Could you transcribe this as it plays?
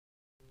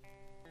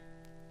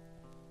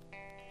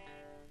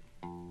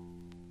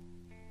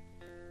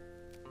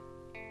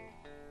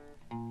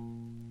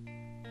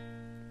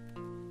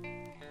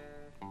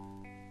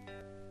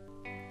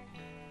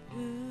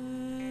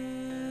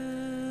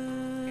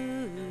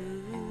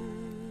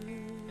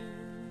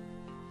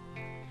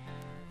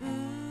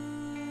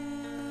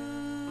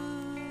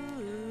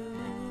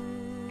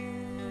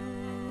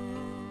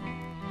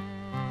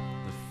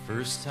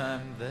first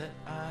time that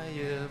I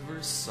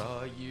ever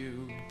saw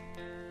you,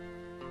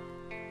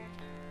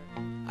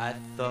 I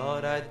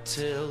thought I'd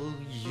tell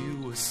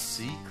you a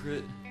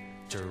secret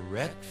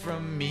direct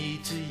from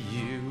me to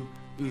you.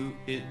 Ooh,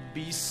 it'd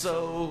be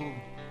so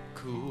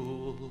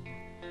cool.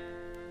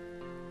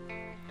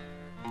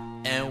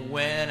 And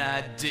when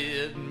I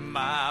did,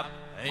 my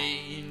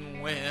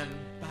pain went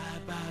bye,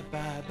 bye,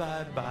 bye,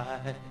 bye,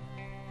 bye.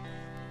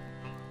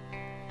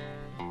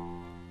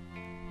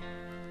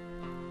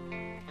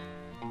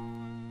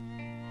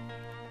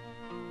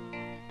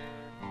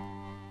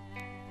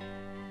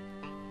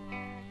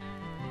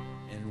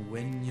 And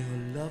when your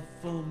love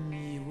for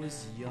me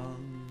was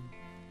young,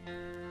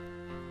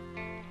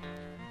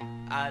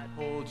 I'd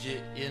hold you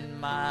in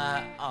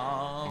my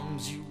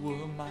arms. You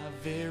were my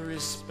very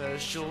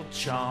special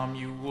charm.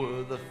 You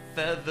were the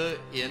feather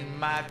in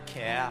my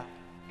cap.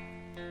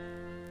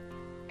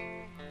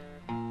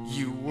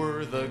 You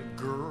were the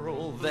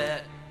girl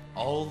that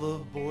all the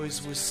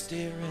boys were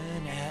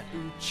staring at.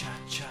 Ooh,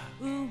 cha-cha.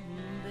 Ooh,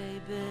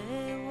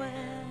 baby,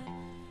 where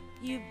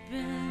you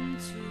been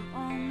to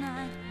all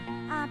night?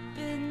 I've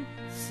been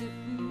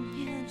sitting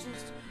here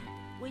just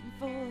waiting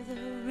for the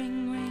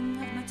ring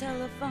of my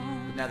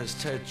telephone. Now there's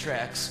turd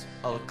tracks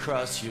all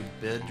across your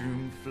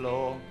bedroom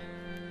floor,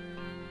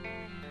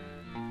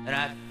 and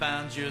I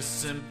found your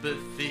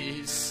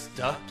sympathy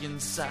stuck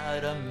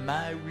inside of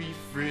my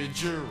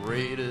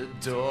refrigerator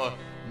door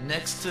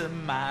next to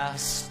my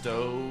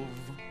stove.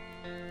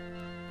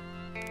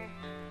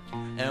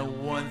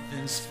 And one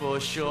thing's for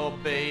sure,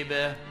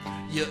 baby,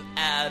 you're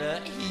out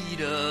of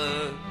heat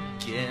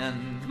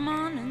again. Come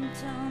on and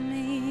tell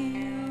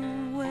me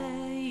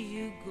where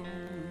you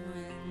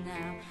going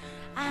now.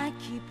 I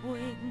keep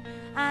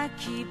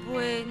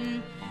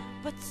waiting,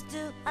 but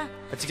still I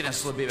take it down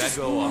slow, baby. I just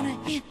go wanna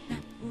on. hear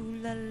that ooh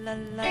la la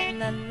la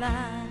la la.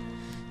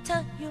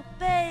 Tell your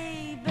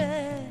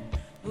baby,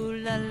 ooh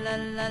la la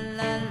la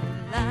la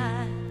la.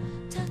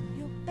 Tell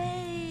your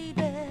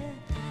baby,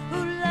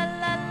 ooh la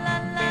la la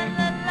la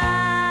la la.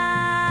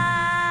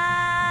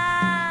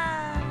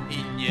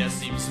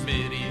 Yes, im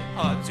smeri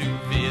har du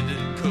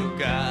veden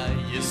koga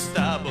je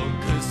stabo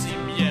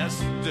kusim yes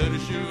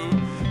držu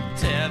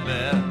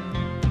tebe.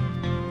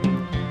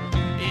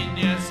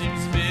 Yes, im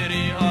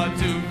smeri har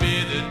du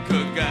veden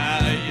koga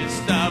je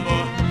stabo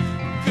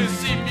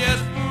kusim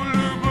yes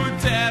pulubu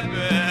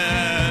tebe.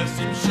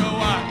 Sim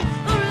showa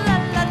Ooh la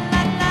la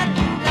la la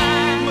la.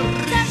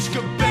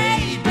 Marichka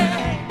baby.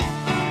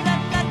 Ooh la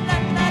la la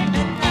la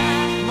la.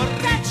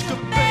 Marichka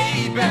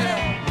baby.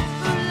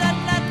 Ooh la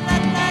la la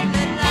la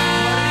la la.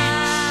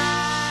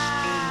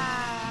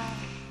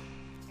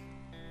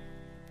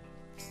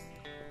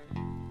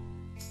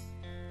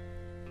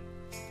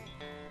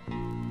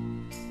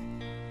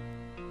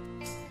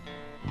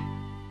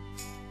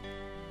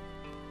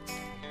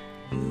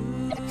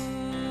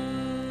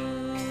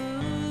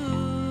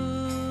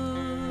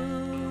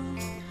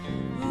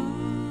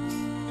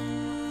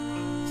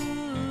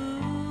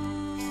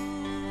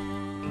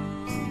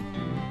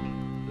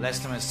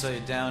 Last time I saw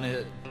you down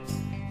at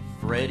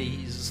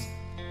Freddy's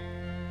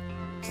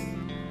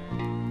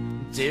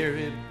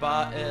Dairy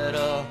Bar at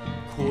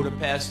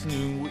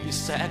 1:15 with your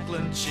sack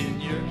lunch in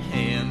your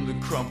hand,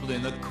 crumpled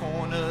in the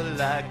corner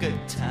like a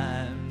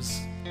Times.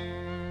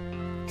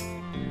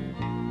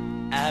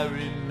 I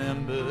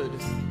remembered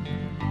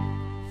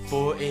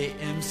 4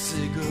 a.m.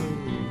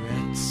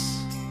 cigarettes.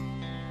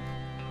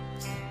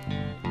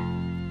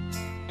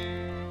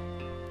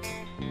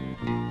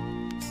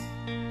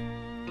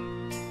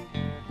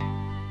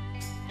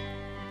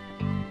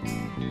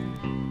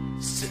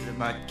 Sit at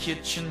my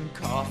kitchen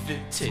coffee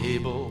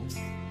table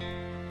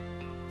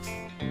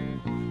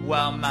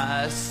while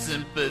my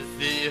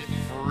sympathy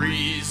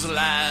freeze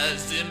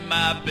lies in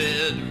my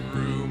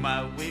bedroom.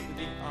 I wait with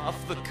the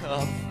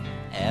off-the-cuff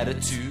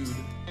attitude.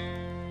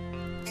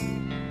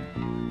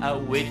 I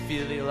wait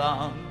for the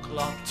alarm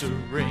clock to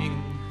ring.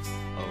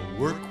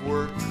 Work,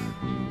 work,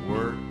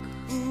 work.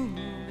 Ooh,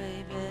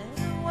 baby,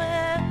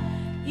 where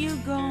you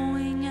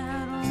going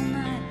out all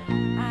night?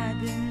 I've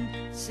been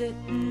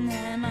sitting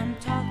and I'm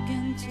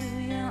talking to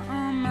you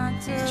on my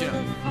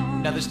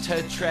telephone. Now there's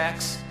Ted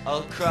tracks all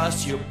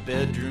across your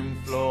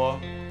bedroom floor.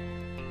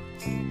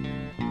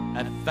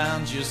 I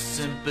found your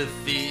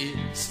sympathy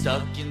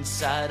stuck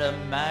inside of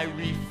my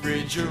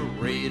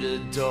refrigerator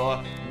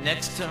door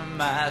next to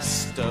my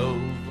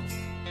stove.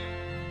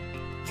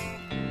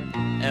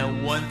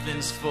 And one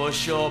thing's for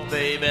sure,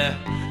 baby,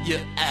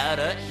 you're out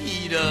of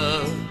heat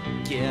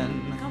again.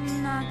 Come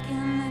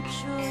knocking at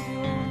your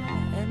door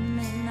at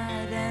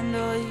midnight, and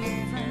all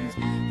your friends,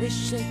 they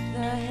shake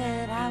their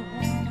head. I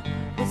wanna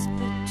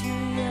whisper to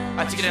you. I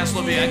take it down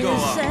slow, baby. I go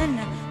on.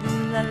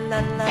 Ooh la la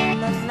la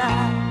la la.